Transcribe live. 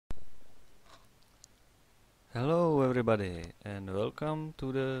Hello everybody and welcome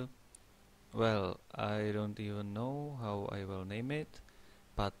to I don't even know how I will name it,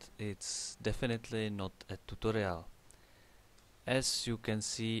 but it's definitely not a tutorial. As you can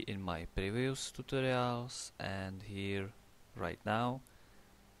see in my previous tutorials and here right now,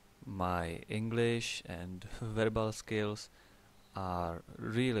 my English and verbal skills are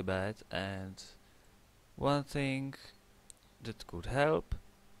really bad, and one thing that could help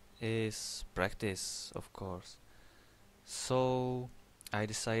is practice, of course. So I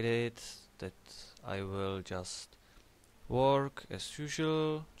decided that I will just work as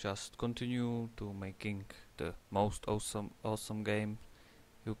usual, just continue to making the most awesome game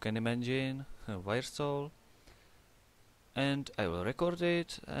you can imagine, WireSoul, and I will record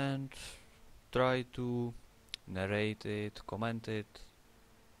it and try to narrate it, comment it.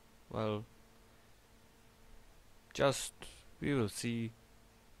 Well, just we will see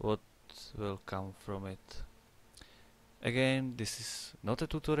what will come from it. Again, this is not a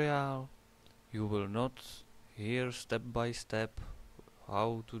tutorial. You will not hear step by step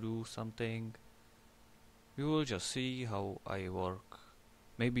how to do something. You will just see how I work.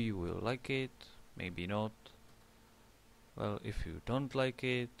 Maybe you will like it, maybe not. Well, if you don't like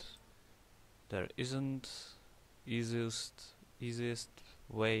it, there isn't easiest easier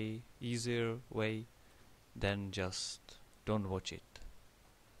way than just don't watch it.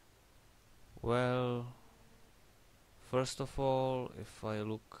 Well, first of all, if I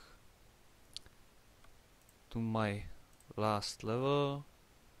look to my last level,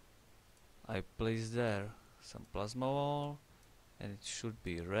 I place there some plasma wall, and it should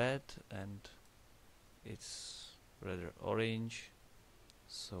be red, and it's rather orange,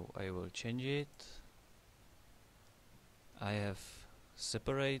 so I will change it. I have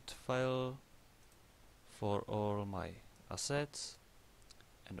separate file for all my assets,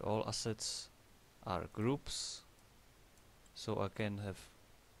 and all assets are groups, so I can have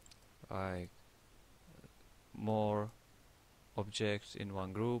like more objects in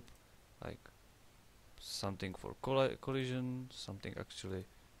one group, like something for collision, something actually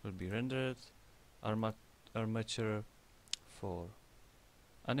will be rendered, armature for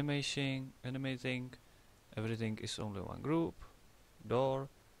animating, everything is only one group, door,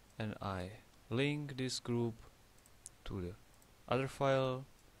 and I link this group to the other file,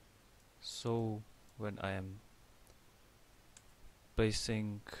 so when I am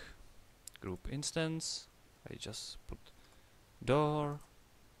placing group instance, I just put door,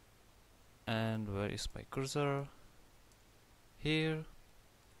 and where is my cursor? Here,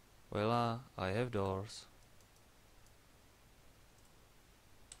 voila, I have doors.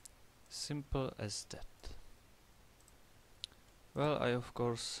 Simple as that. Well, I of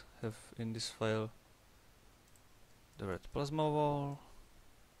course have in this file the red plasma wall,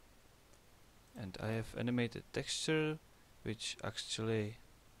 and I have animated texture which actually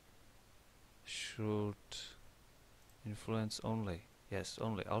should influence only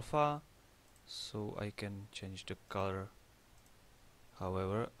alpha, so I can change the color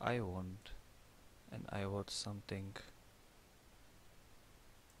however I want, and I want something,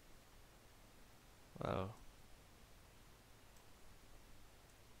 well,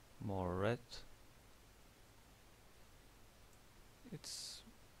 more red. It's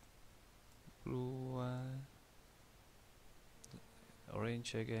blue,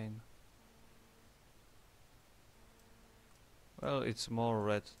 orange again. Well, it's more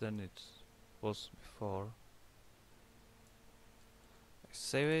red than it was before. I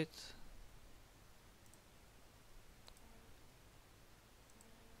save it.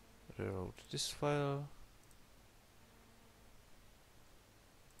 Reload this file.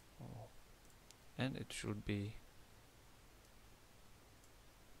 Oh. And it should be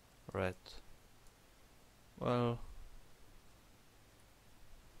red. Well,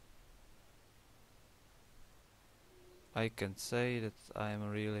 I can say that I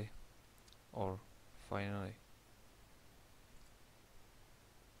am really, or finally,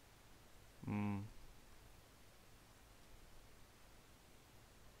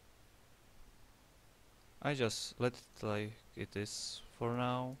 I just let it like it is for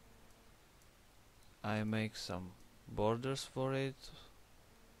now. I make some borders for it,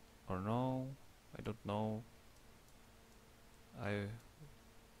 or no, I don't know. I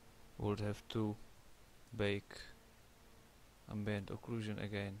would have to bake ambient occlusion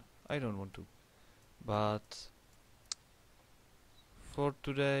again. I don't want to, but for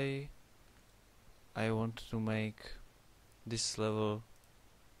today I want to make this level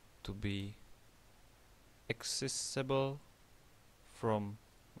to be accessible from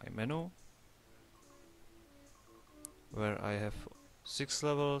my menu, where I have 6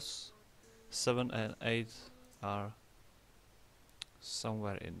 levels, 7 and 8 are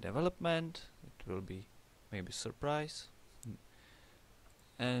somewhere in development. It will be maybe surprise.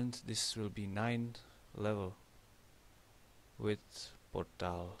 And this will be 9th level with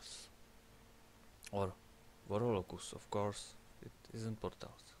portals. Or Vorolocus, of course. It isn't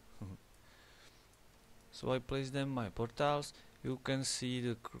portals. So I place them my portals. You can see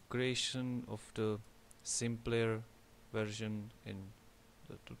the creation of the simpler version in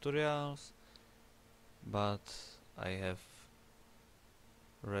the tutorials, but I have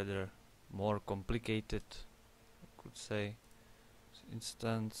rather more complicated, I could say,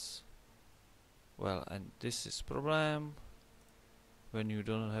 instance. Well, and this is problem when you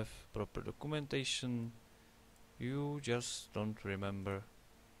don't have proper documentation. You just don't remember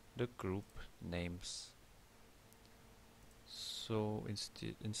the group names. So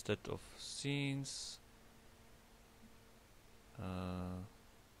instead of scenes,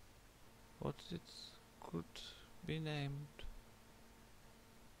 what it could be named?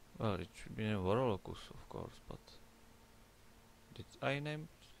 Well, it should be named Vorolocus, of course, but did I name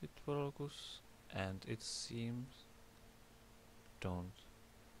it Vorolocus? And it seems don't.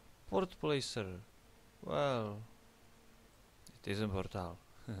 Port placer. Well, it isn't portal.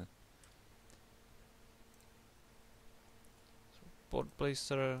 Port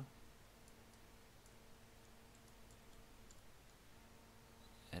placer,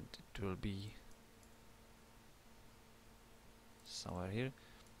 and it will be somewhere here.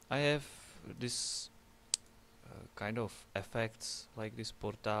 I have this kind of effects like these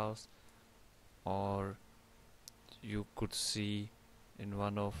portals, or you could see in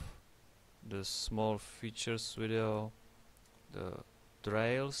one of the small features video the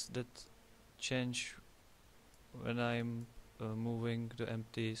trails that change when I'm moving the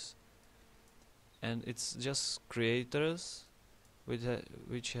empties, and it's just creators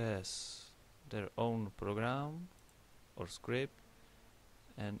which has their own program or script,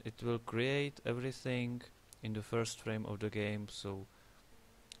 and it will create everything in the first frame of the game, so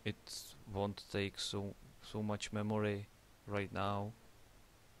it won't take so much memory right now,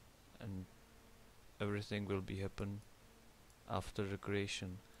 and everything will be happen after the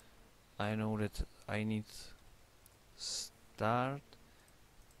creation. I know that I need start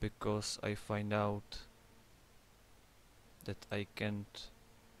because I find out that I can't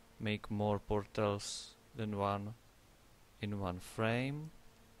make more portals than one in one frame.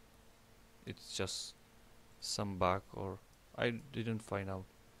 It's just some bug, or I didn't find out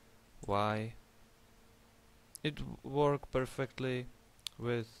why. It worked perfectly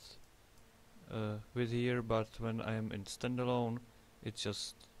with here, but when I'm in standalone it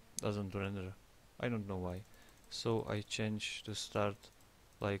just doesn't render. I don't know why. So I changed the start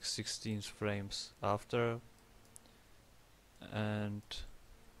like 16 frames after, and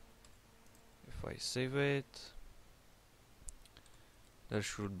if I save it, there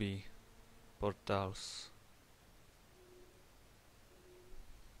should be portals.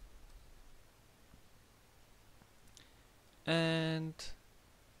 And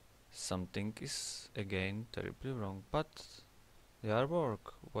something is again terribly wrong, but they are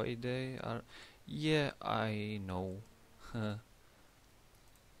work. Why they are? Yeah, I know.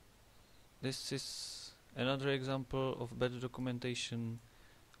 This is another example of better documentation.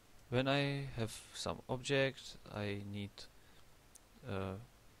 When I have some object, I need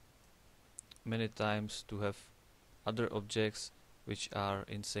many times to have other objects which are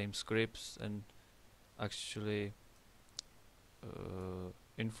in same scripts and actually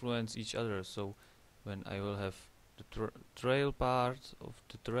influence each other. So when I will have the trail part of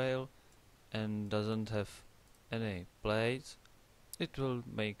the trail and doesn't have any plate, it will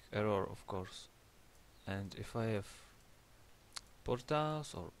make error, of course. And if I have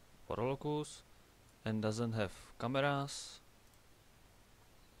portals or Vorolocus and doesn't have cameras,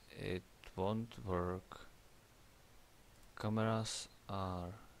 it won't work. Cameras are...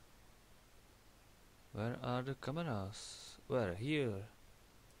 Where are the cameras? Where? Here.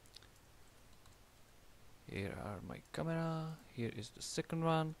 Here are my camera. Here is the second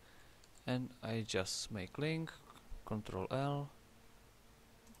one. And I just make link, Ctrl L,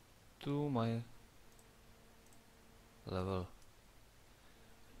 to my level.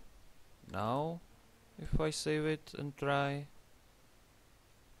 Now, if I save it and try,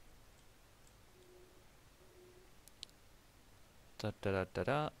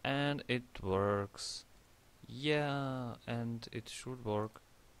 ta-da-da-da-da, and it works. Yeah, and it should work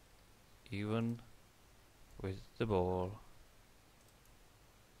even with the ball.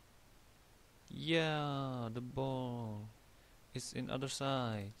 Yeah, the ball is in other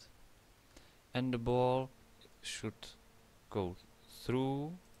side, and the ball should go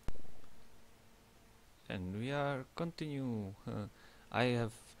through, and we Yeah, continue. I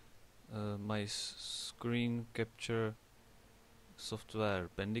have my screen capture software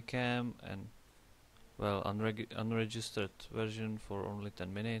Bandicam and well unregistered version for only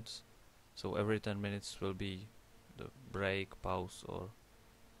 10 minutes. So every 10 minutes will be the break, pause or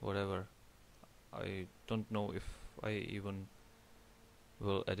whatever. I don't know if I even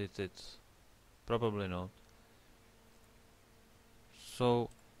will edit it. Probably not. So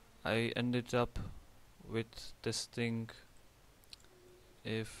I ended up with testing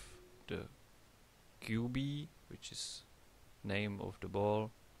if the QB, which is name of the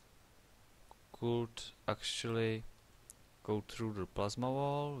ball, could actually go through the plasma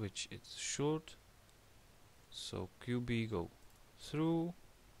wall, which it should. So QB go through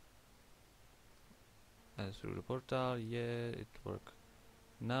and through the portal. Yeah, it worked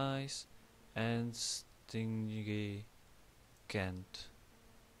nice. And Stingy can't.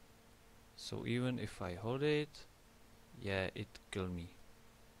 So even if I hold it, yeah, it killed me.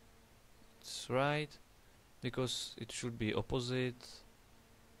 It's right, because it should be opposite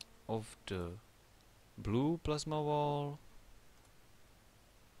of the blue plasma wall.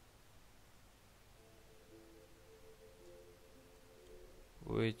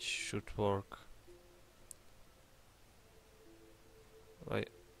 Which should work. Right.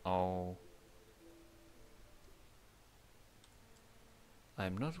 Oh.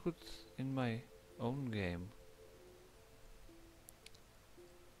 I'm not good in my own game.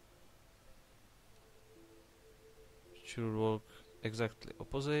 Should work exactly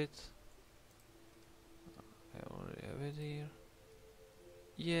opposite. I already have it here.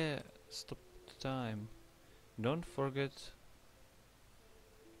 Yeah, stop the time. Don't forget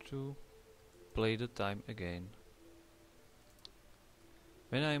to play the time again.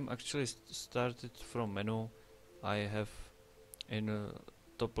 When I'm actually started from menu, I have in the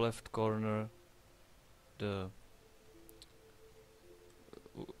top left corner the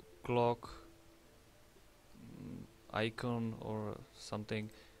clock icon or something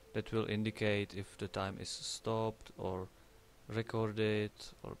that will indicate if the time is stopped or recorded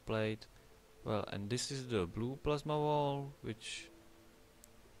or played. Well, and this is the blue plasma wall, which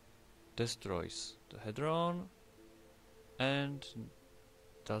destroys the hadron and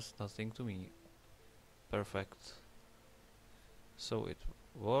does nothing to me. Perfect. So it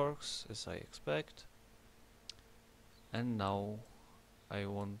works as I expect. And now I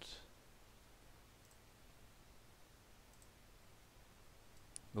want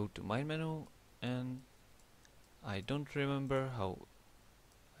go to my menu, and I don't remember how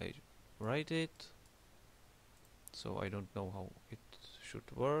I write it, so I don't know how it should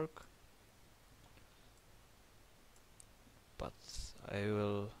work, but I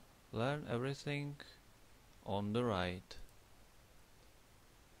will learn everything on the right,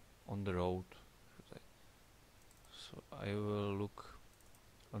 on the road. So I will look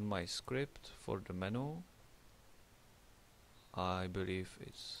on my script for the menu. I believe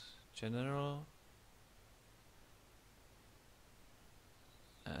it's general,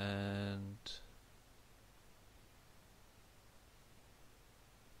 and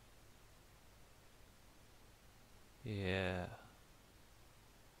yeah,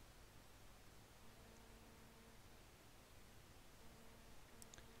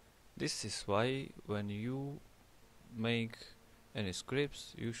 this is why when you make any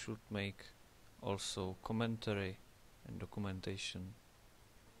scripts you should make also commentary and documentation.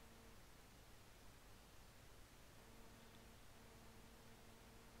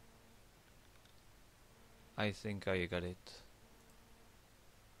 I think I got it.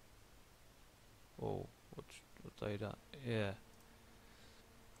 Oh, what I done? Yeah.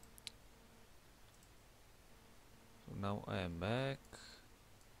 So now I am back.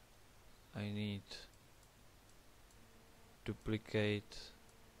 I need duplicate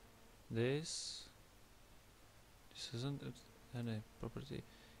this. This isn't any property.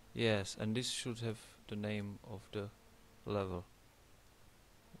 Yes, and this should have the name of the level.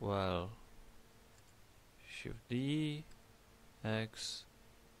 Well, Shift D, X,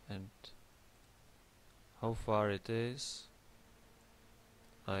 and how far it is,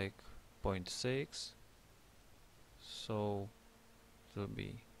 like 0.6, so it will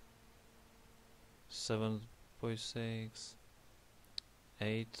be 7.6,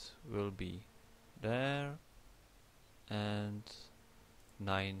 8 will be there, and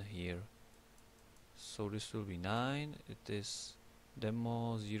 9 here. So this will be 9, it is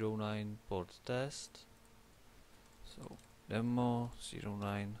demo 09 port test. So demo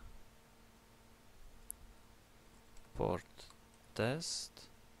 09 port test.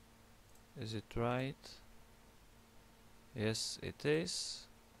 Is it right? Yes, it is.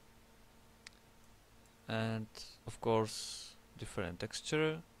 and of course different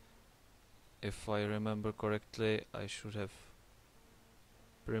texture. If I remember correctly, I should have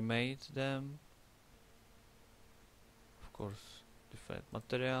pre-made them. Of course, different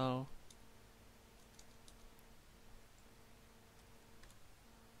material.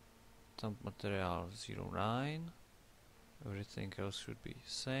 Thumb material 09. Everything else should be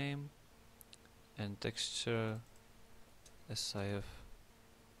same. And texture, as I have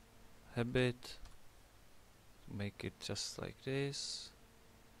habit, make it just like this.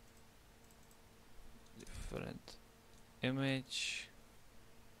 Different image,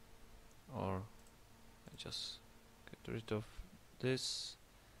 or I just get rid of this,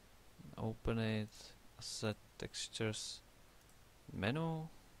 open it, asset, textures, menu,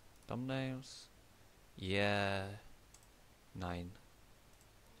 thumbnails, yeah, 9,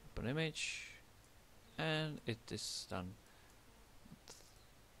 open image, and it is done.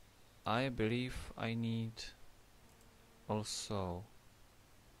 I believe I need also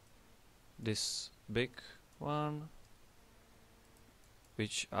this big one,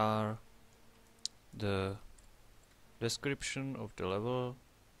 which are the description of the level,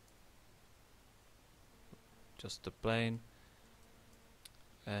 just the plane,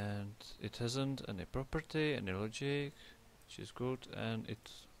 and it hasn't any property, any logic, which is good, and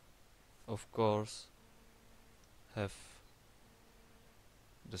it of course have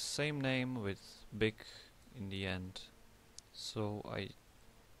the same name with big in the end. So I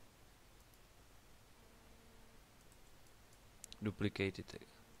duplicate it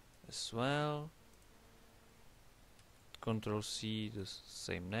as well. Control C, the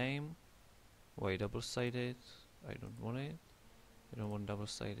same name. Why double-sided? I don't want it. I don't want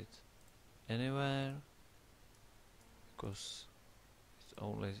double-sided anywhere, because it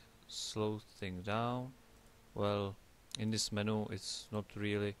only slows things down. Well, in this menu it's not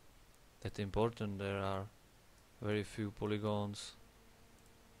really that important. There are very few polygons.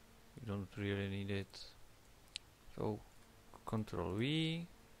 You don't really need it. So Control V.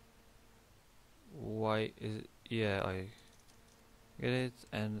 Why is it? Yeah, I get it,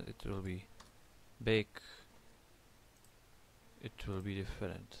 and it will be big. It will be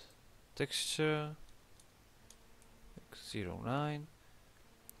different texture, like 09,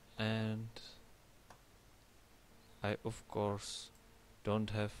 and I of course don't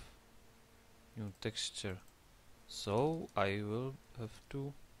have new texture, so I will have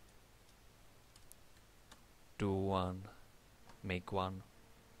to do one, make one.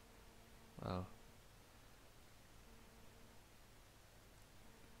 Well,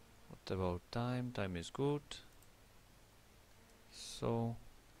 what about time? Time is good. So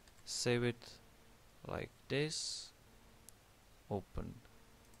save it like this, open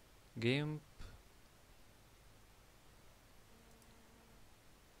GIMP,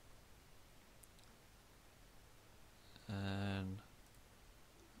 and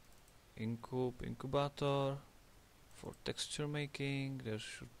incubator for texture making. There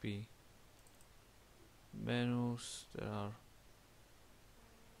should be menus. There are,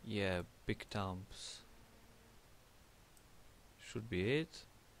 yeah, big thumbs. Should be it.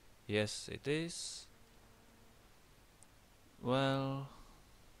 Yes, it is. Well,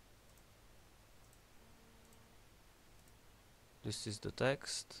 this is the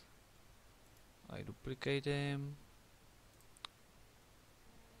text. I duplicate him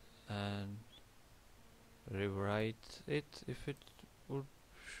and rewrite it if it would.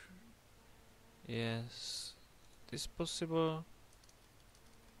 Yes, it is possible.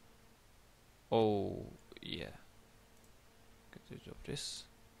 Oh, yeah. Get rid of this.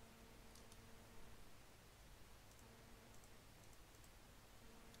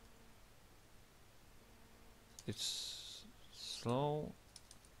 It's slow,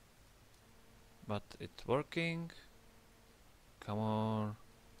 but it's working. Come on.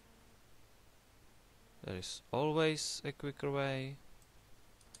 There is always a quicker way.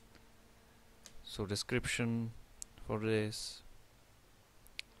 So description for this,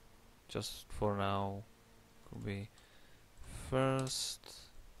 just for now, could be first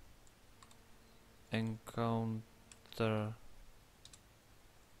encounter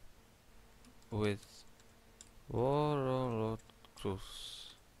with Warolocus.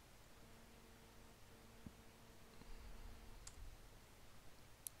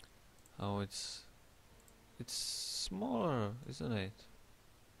 Oh, it's smaller, isn't it?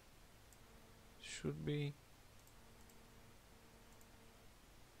 Should be.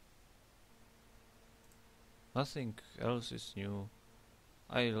 Nothing else is new.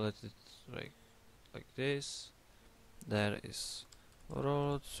 I let it like this. There is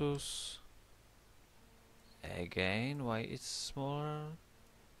Warolocus. Again, why it's smaller?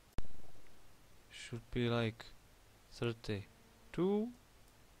 should be like 32,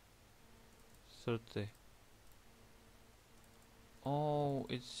 30. Oh,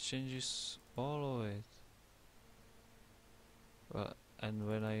 it changes all of it. Well, and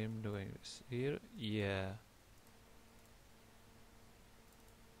when I am doing this here, yeah.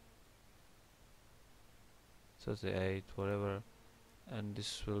 $38, whatever, and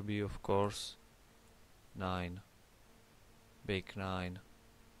this will be of course 9, big 9.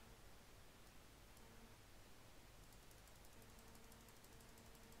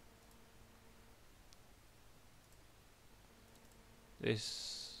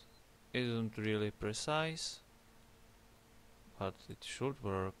 This isn't really precise, but it should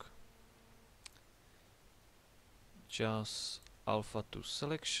work. Just alpha to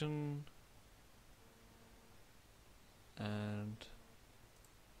selection and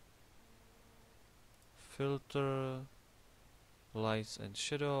filter lights and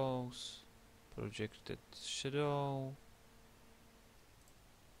shadows, projected shadow.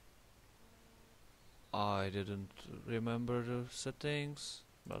 I didn't remember the settings,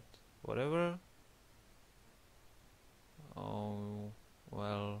 but whatever. Oh,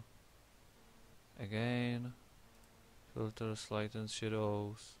 well, again, filters, light and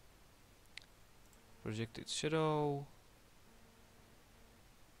shadows, projected shadow,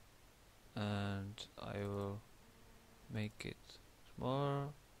 and I will make it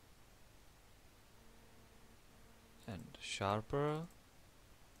smaller and sharper,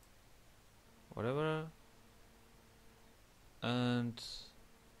 whatever, and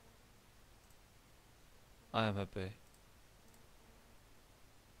I am happy.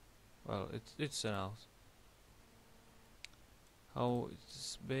 Well, it's enough. How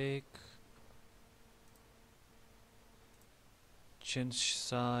it's big? Change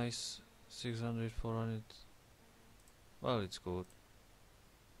size 600, 400. Well, it's good.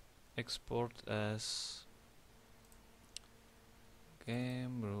 Export as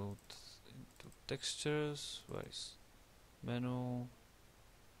game root into textures. Where is menu?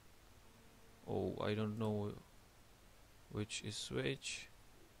 Oh, I don't know which is which.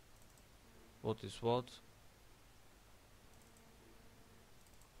 What is what?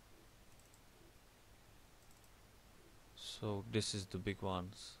 So this is the big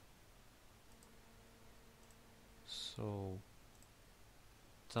ones. So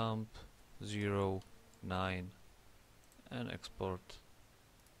thumb 09 and export.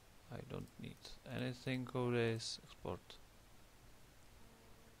 I don't need anything of this. Export.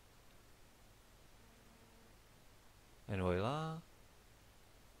 And voila,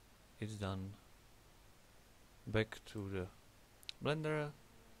 it's done. Back to the Blender.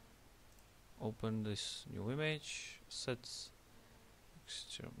 Open this new image. Sets.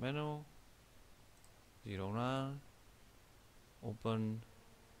 Texture menu. 09. Open.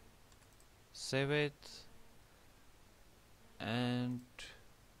 Save it. And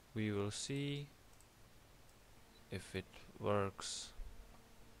we will see if it works.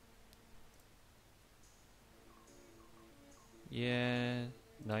 Yeah,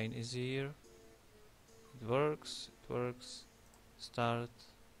 9 is here. It works, start.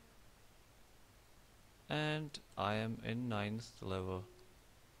 And I am in 9th level.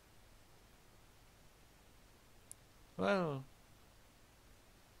 Well,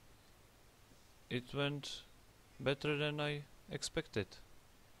 it went better than I expected.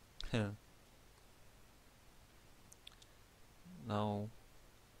 Now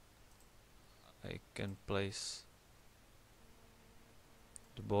I can place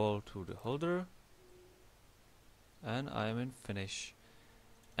the ball to the holder and I am in finish.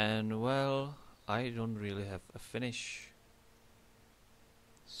 And well, I don't really have a finish,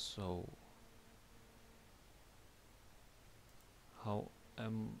 so how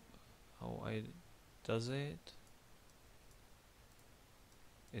I does it?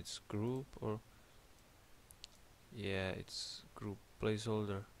 It's group, or yeah, it's group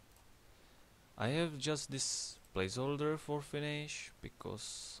placeholder. I have just this placeholder for finish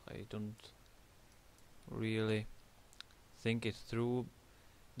because I don't really think it through.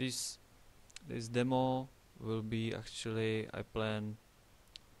 This demo will be actually, I plan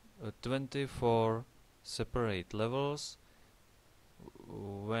 24 separate levels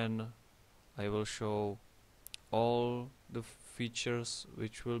when I will show all the features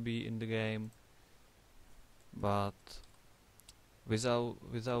which will be in the game, but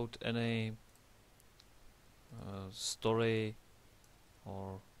without any story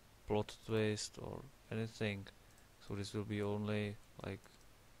or plot twist or anything. So this will be only like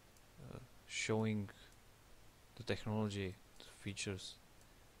showing the technology, the features.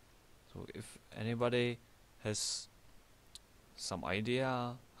 So if anybody has some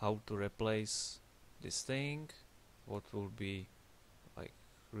idea how to replace this thing, what will be like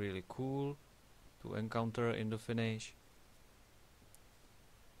really cool to encounter in the finish.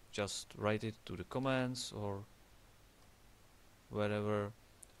 Just write it to the comments or wherever.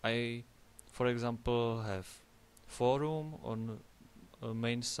 I, for example, have forum on a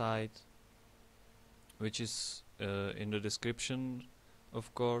main site, which is in the description,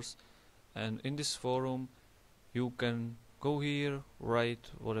 of course, and in this forum you can go here, write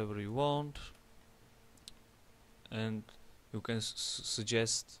whatever you want, and you can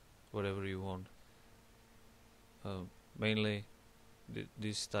suggest whatever you want. Mainly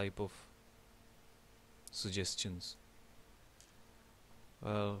this type of suggestions.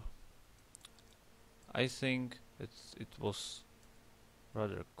 Well, I think it was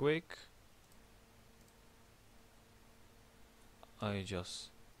rather quick. I just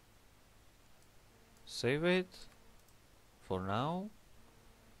save it for now.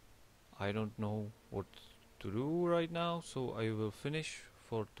 I don't know what to do right now, so I will finish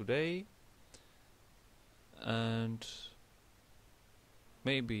for today, and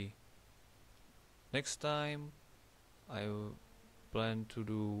maybe next time I will plan to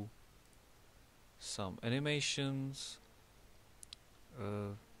do some animations,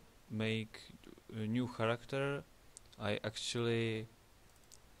 make a new character. I actually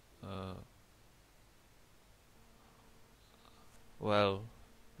well,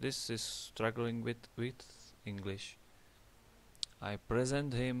 this is struggling with English. I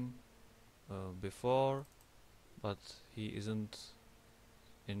present him before, but he isn't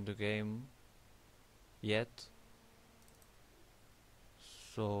in the game yet,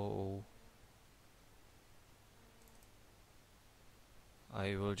 so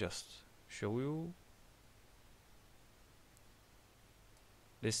I will just show you.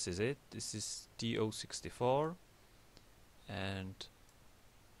 This is it. This is TO64, and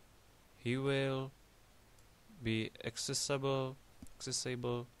he will be accessible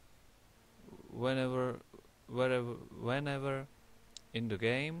whenever in the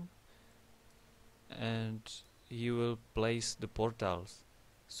game, and he will place the portals,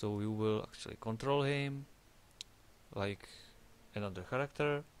 so you will actually control him like another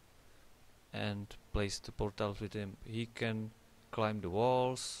character and place the portals with him. He can climb the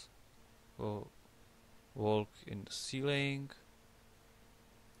walls or walk in the ceiling.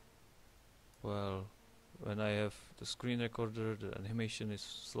 Well, when I have the screen recorder, the animation is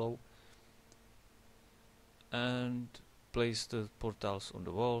slow, and place the portals on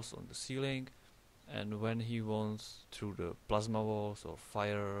the walls, on the ceiling, and when he wants through the plasma walls or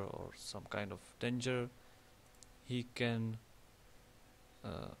fire or some kind of danger, he can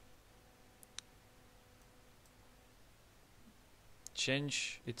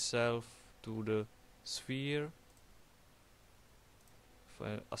change itself to the sphere. If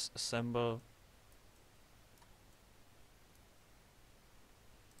I assemble,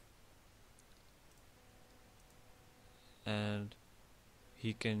 and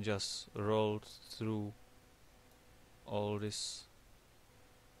he can just roll through all this.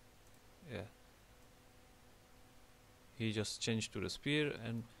 Yeah, he just changed to the sphere,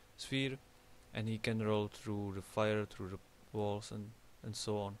 and he can roll through the fire, through the walls, and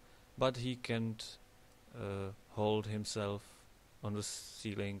so on. But he can't hold himself on the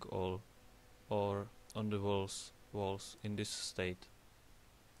ceiling or on the walls in this state.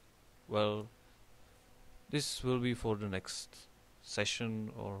 Well, this will be for the next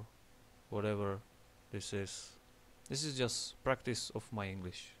session or whatever this is. This is just practice of my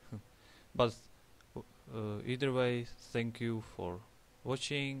English. But either way, thank you for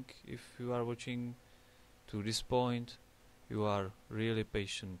watching. If you are watching to this point, you are really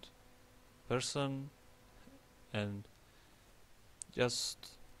patient person, and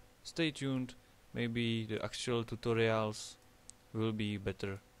just stay tuned. Maybe the actual tutorials will be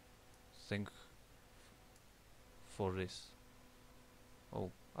better. Thank for this.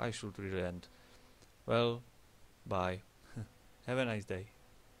 Oh, I should really end. Well, bye. Have a nice day.